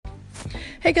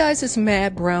Hey guys, it's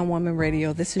Mad Brown Woman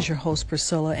Radio. This is your host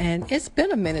Priscilla, and it's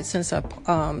been a minute since I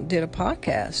did a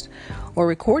podcast or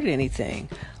recorded anything.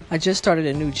 I just started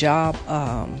a new job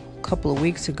a couple of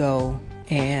weeks ago,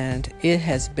 and it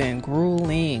has been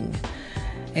grueling.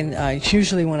 And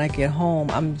usually when I get home,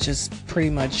 I'm just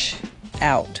pretty much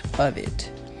out of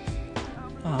it.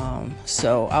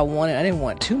 So I didn't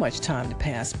want too much time to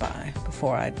pass by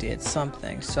before I did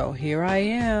something. So here I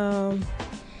am.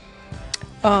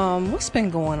 What's been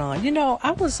going on?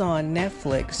 I was on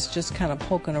Netflix just kind of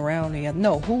poking around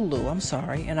Hulu, I'm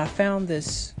sorry. And I found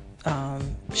this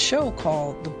show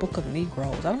called The Book of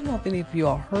Negroes. I don't know if any of you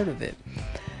all heard of it,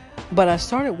 but I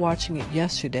started watching it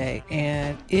yesterday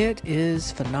and it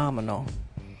is phenomenal.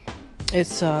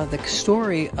 It's the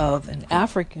story of an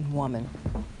African woman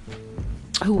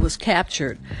who was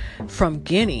captured from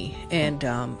Guinea, and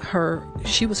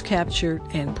she was captured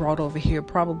and brought over here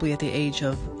probably at the age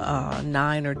of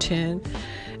 9 or 10,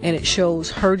 and it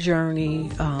shows her journey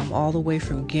all the way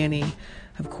from Guinea.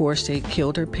 Of course, they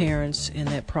killed her parents in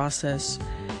that process,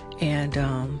 and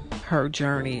her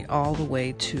journey all the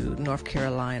way to North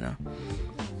Carolina.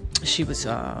 She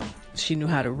knew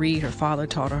how to read. Her father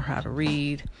taught her how to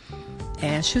read,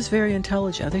 and she was very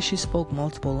intelligent. I think she spoke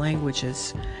multiple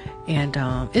languages. And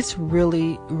it's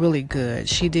really, really good.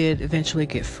 She did eventually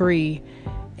get free.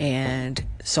 And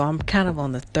so I'm kind of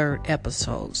on the third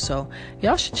episode. So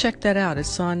y'all should check that out.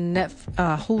 It's on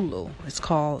Hulu. It's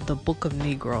called The Book of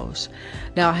Negroes.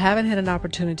 Now, I haven't had an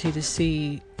opportunity to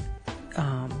see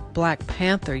Black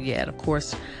Panther yet. Of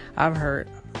course, I've heard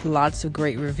lots of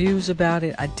great reviews about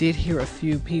it. I did hear a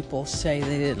few people say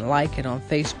they didn't like it on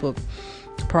Facebook.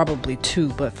 Probably two,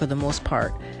 but for the most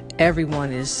part,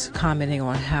 everyone is commenting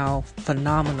on how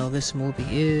phenomenal this movie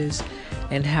is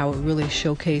and how it really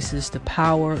showcases the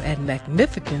power and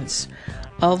magnificence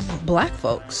of black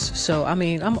folks. So,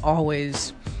 I'm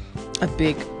always a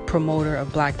big promoter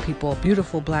of black people,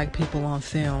 beautiful black people on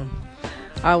film.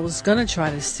 I was going to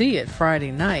try to see it Friday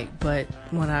night, but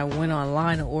when I went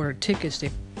online and ordered tickets,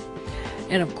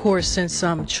 and of course, since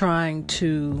I'm trying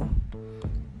to,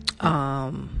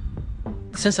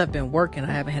 since I've been working,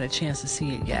 I haven't had a chance to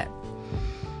see it yet.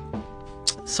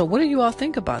 So what do you all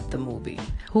think about the movie?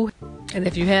 And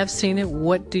if you have seen it,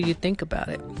 what do you think about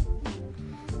it?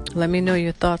 Let me know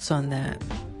your thoughts on that.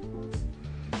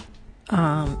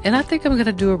 And I think I'm going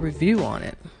to do a review on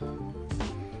it,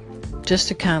 just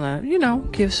to kind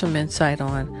of, give some insight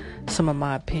on some of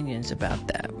my opinions about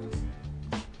that.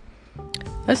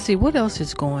 Let's see, what else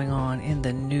is going on in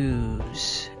the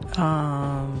news?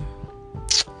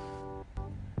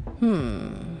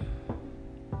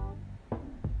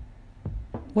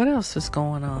 What else is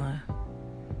going on?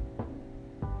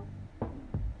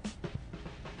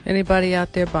 Anybody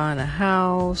out there buying a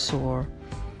house or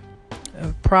a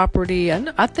property?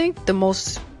 I think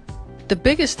the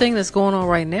biggest thing that's going on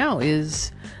right now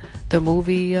is the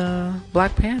movie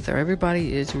Black Panther.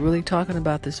 Everybody is really talking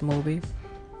about this movie.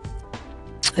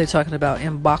 They're talking about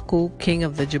M'Baku, king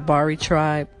of the Jabari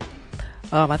tribe.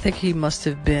 I think he must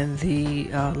have been the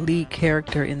lead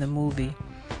character in the movie,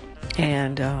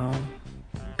 and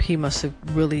he must have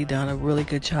really done a really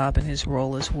good job in his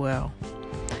role as well.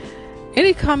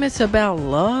 Any comments about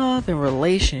love and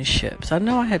relationships? I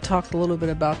know I had talked a little bit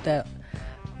about that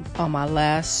on my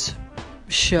last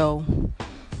show,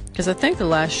 because I think the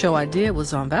last show I did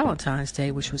was on Valentine's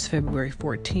Day, which was February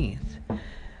 14th.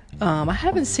 I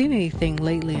haven't seen anything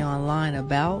lately online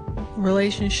about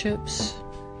relationships.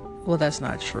 Well, that's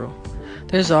not true.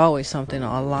 There's always something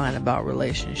online about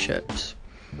relationships.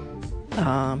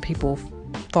 People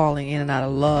falling in and out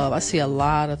of love. I see a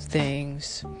lot of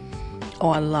things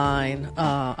online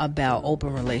about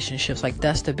open relationships. Like,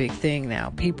 that's the big thing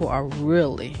now. People are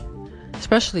really,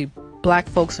 especially black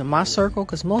folks in my circle,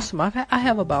 because most of them, I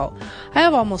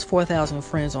have almost 4,000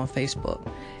 friends on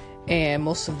Facebook, and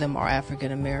most of them are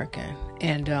African American.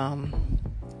 And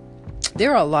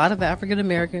there are a lot of African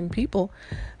American people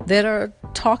that are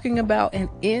talking about and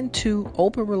into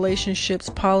open relationships,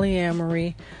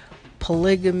 polyamory,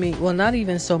 polygamy. Well, not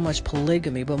even so much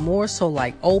polygamy, but more so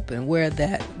like open, where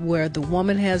the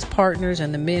woman has partners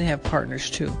and the men have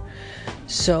partners too.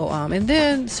 So, and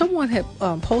then someone had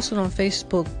posted on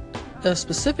Facebook a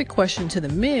specific question to the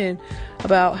men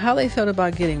about how they felt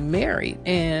about getting married,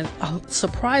 and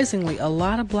surprisingly, a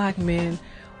lot of black men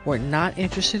were not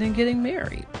interested in getting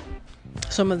married.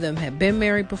 Some of them had been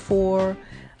married before,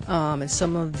 and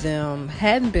some of them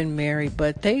hadn't been married,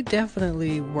 but they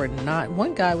definitely were not.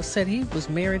 One guy said he was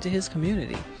married to his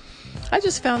community. I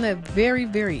just found that very,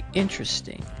 very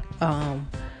interesting.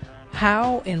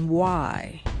 How and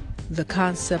why the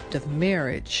concept of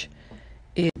marriage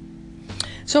is.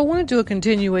 So I want to do a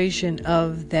continuation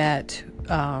of that,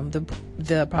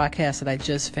 the podcast that I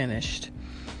just finished.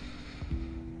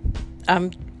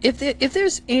 If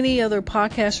there's any other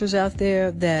podcasters out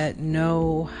there that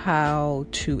know how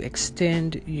to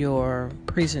extend your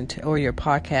or your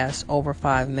podcast over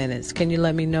 5 minutes, can you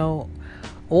let me know?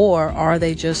 Or are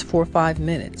they just 4 or 5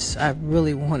 minutes? I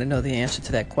really want to know the answer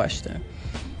to that question.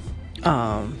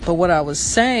 But what I was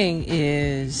saying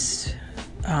is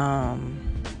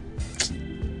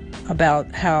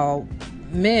about how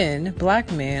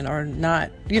black men are not,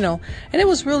 and it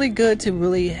was really good to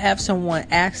really have someone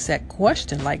ask that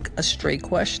question, like a straight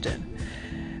question.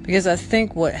 Because I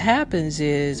think what happens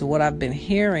is, what I've been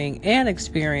hearing and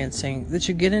experiencing, that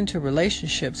you get into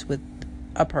relationships with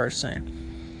a person,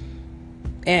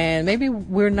 and maybe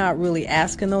we're not really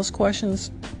asking those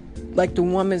questions. Like the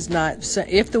woman's not,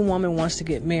 if the woman wants to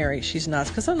get married, she's not.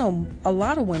 Because I know a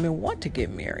lot of women want to get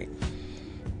married.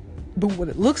 But what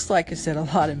it looks like is that a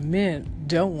lot of men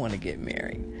don't want to get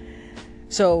married.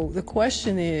 So the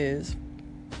question is,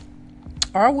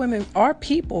 are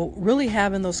people really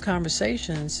having those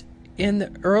conversations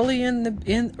early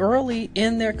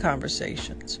in their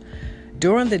conversations,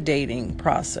 during the dating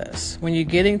process, when you're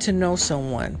getting to know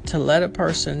someone, to let a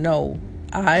person know,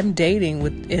 I'm dating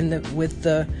with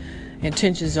the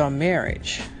intentions on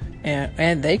marriage.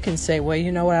 And they can say, well,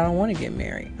 you know what, I don't want to get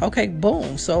married. Okay,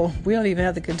 boom. So we don't even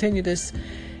have to continue this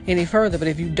any further. But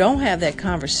if you don't have that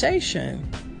conversation,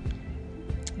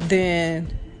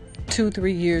 then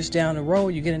 2-3 years down the road,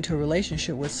 you get into a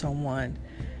relationship with someone,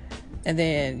 and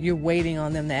then you're waiting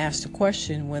on them to ask the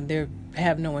question when they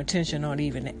have no intention on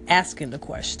even asking the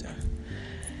question.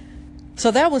 So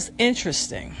that was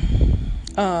interesting.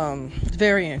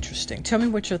 Very interesting. Tell me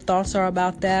what your thoughts are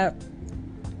about that.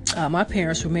 My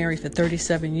parents were married for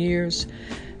 37 years.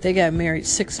 They got married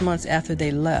 6 months after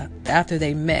they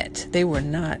met. They were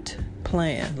not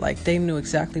playing. Like, they knew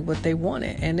exactly what they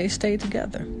wanted, and they stayed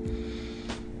together.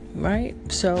 Right?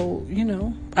 So,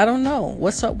 I don't know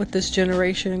what's up with this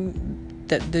generation,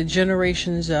 that the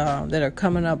generations that are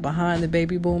coming up behind the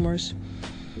baby boomers.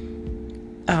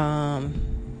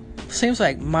 Seems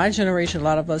like my generation,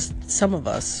 some of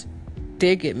us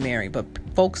did get married, but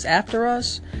folks after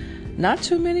us, not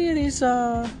too many of these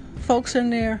folks in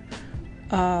their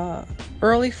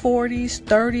early 40s,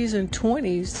 30s, and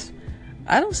 20s.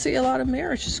 I don't see a lot of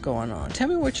marriages going on. Tell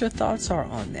me what your thoughts are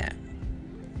on that,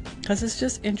 because it's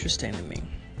just interesting to me.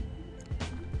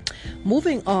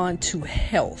 Moving on to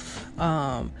health.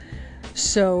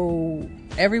 So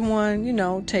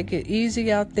everyone, take it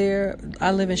easy out there.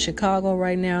 I live in Chicago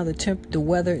right now. The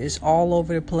weather is all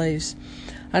over the place.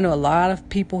 I know a lot of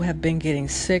people have been getting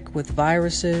sick with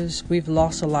viruses. We've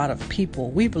lost a lot of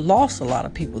people.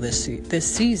 This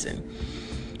season,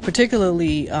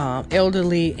 particularly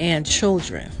elderly and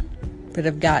children that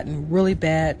have gotten really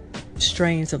bad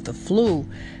strains of the flu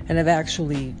and have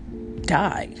actually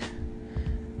died.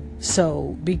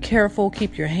 So be careful.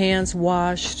 Keep your hands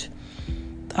washed.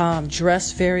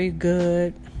 Dress very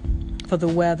good for the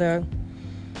weather.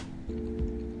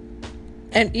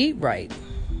 And eat right.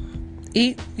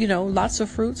 Eat, lots of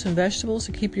fruits and vegetables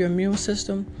to keep your immune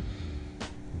system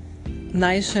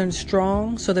nice and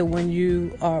strong, so that when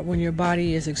your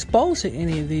body is exposed to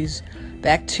any of these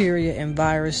bacteria and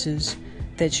viruses,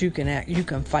 that you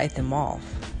can fight them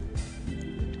off.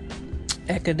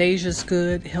 Echinacea is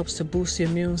good. It helps to boost the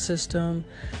immune system.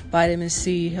 Vitamin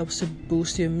C helps to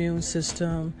boost the immune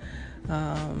system.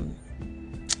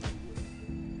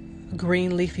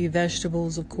 Green leafy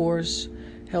vegetables, of course,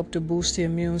 help to boost the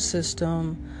immune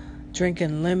system.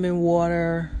 Drinking lemon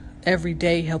water every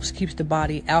day helps keep the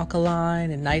body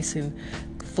alkaline and nice and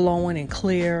flowing and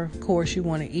clear. Of course, you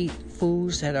want to eat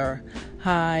foods that are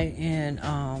high in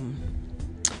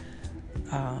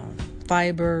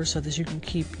fiber, so that you can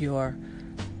keep your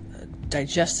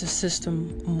digestive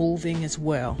system moving as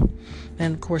well.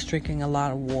 And of course, drinking a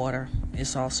lot of water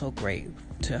is also great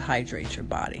to hydrate your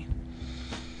body.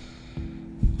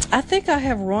 I think I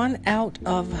have run out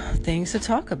of things to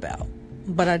talk about,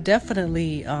 but I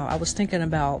definitely, I was thinking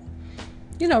about,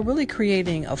 really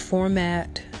creating a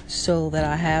format so that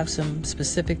I have some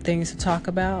specific things to talk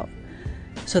about,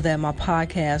 so that my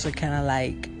podcasts are kind of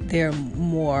like, they're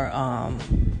more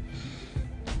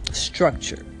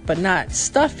structured, but not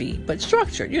stuffy, but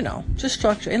structured, just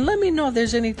structured. And let me know if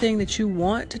there's anything that you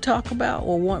want to talk about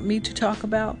or want me to talk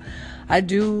about. I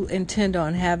do intend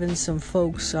on having some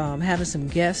folks, having some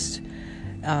guests,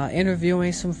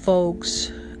 interviewing some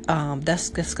folks. That's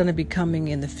going to be coming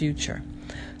in the future.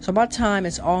 So my time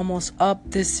is almost up.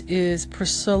 This is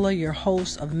Priscilla, your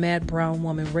host of Mad Brown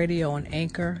Woman Radio on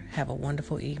Anchor. Have a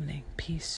wonderful evening. Peace.